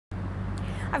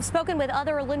I've spoken with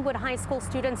other Lynwood High School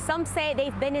students. Some say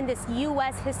they've been in this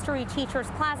U.S. history teacher's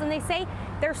class, and they say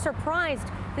they're surprised.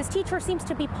 This teacher seems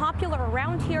to be popular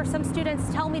around here. Some students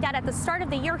tell me that at the start of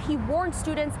the year, he warned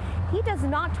students he does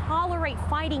not tolerate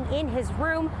fighting in his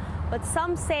room. But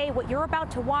some say what you're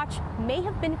about to watch may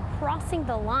have been crossing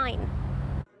the line.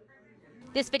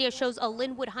 This video shows a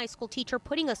Lynwood High School teacher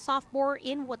putting a sophomore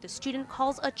in what the student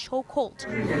calls a chokehold.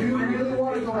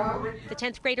 The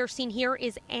 10th grader seen here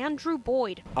is Andrew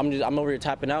Boyd. I'm over here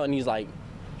tapping out, and he's like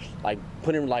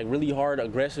putting really hard,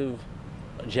 aggressive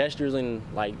gestures, and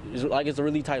it's a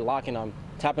really tight lock, and I'm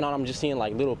tapping out. I'm just seeing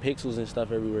little pixels and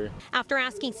stuff everywhere. After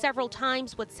asking several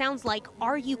times what sounds like,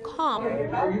 "Are you calm?"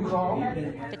 Are you calm?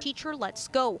 The teacher lets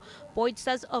go. Boyd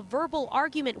says a verbal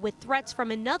argument with threats from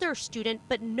another student,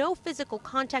 but no physical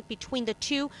contact between the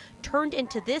two, turned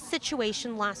into this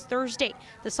situation last Thursday.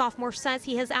 The sophomore says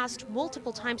he has asked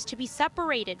multiple times to be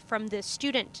separated from this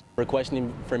student.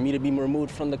 Requesting for me to be removed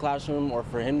from the classroom or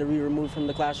for him to be removed from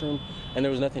the classroom, and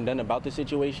there was nothing done about the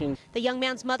situation. The young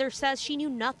man's mother says she knew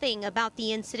nothing about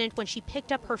the incident when she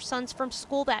picked up her sons from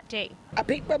school that day. I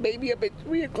picked my baby up at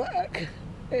 3 o'clock,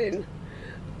 and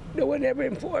no one ever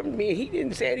informed me. He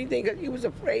didn't say anything because he was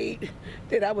afraid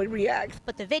that I would react.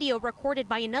 But the video recorded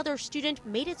by another student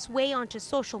made its way onto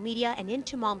social media and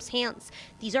into mom's hands.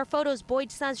 These are photos Boyd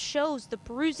says shows the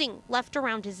bruising left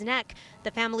around his neck.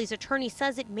 The family's attorney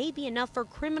says it may be enough for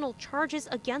criminal charges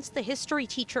against the history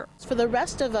teacher. For the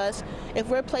rest of us, if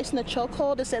we're placed in a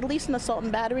chokehold, it's at least an assault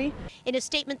and battery. In a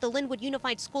statement, the Lynwood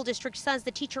Unified School District says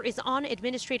the teacher is on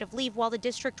administrative leave while the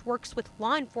district works with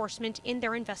law enforcement in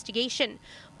their investigation.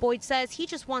 Boyd says he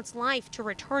just wants life to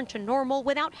return to normal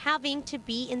without having to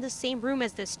be in the same room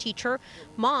as this teacher.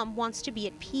 Mom wants to be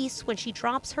at peace when she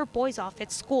drops her boys off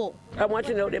at school. I want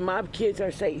to know that my kids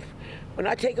are safe. When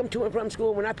I take them to and from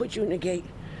school, when I put you in the gate,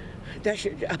 that's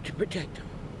your job to protect them.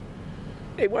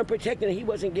 They weren't protecting him. He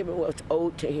wasn't giving what's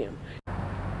owed to him.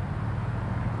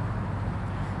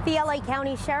 The LA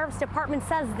County Sheriff's Department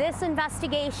says this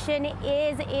investigation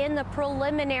is in the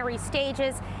preliminary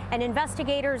stages, and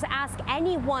investigators ask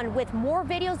anyone with more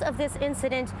videos of this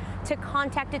incident to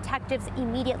contact detectives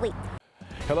immediately.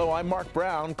 Hello, I'm Mark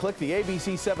Brown. Click the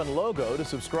ABC7 logo to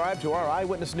subscribe to our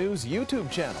Eyewitness News YouTube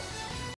channel.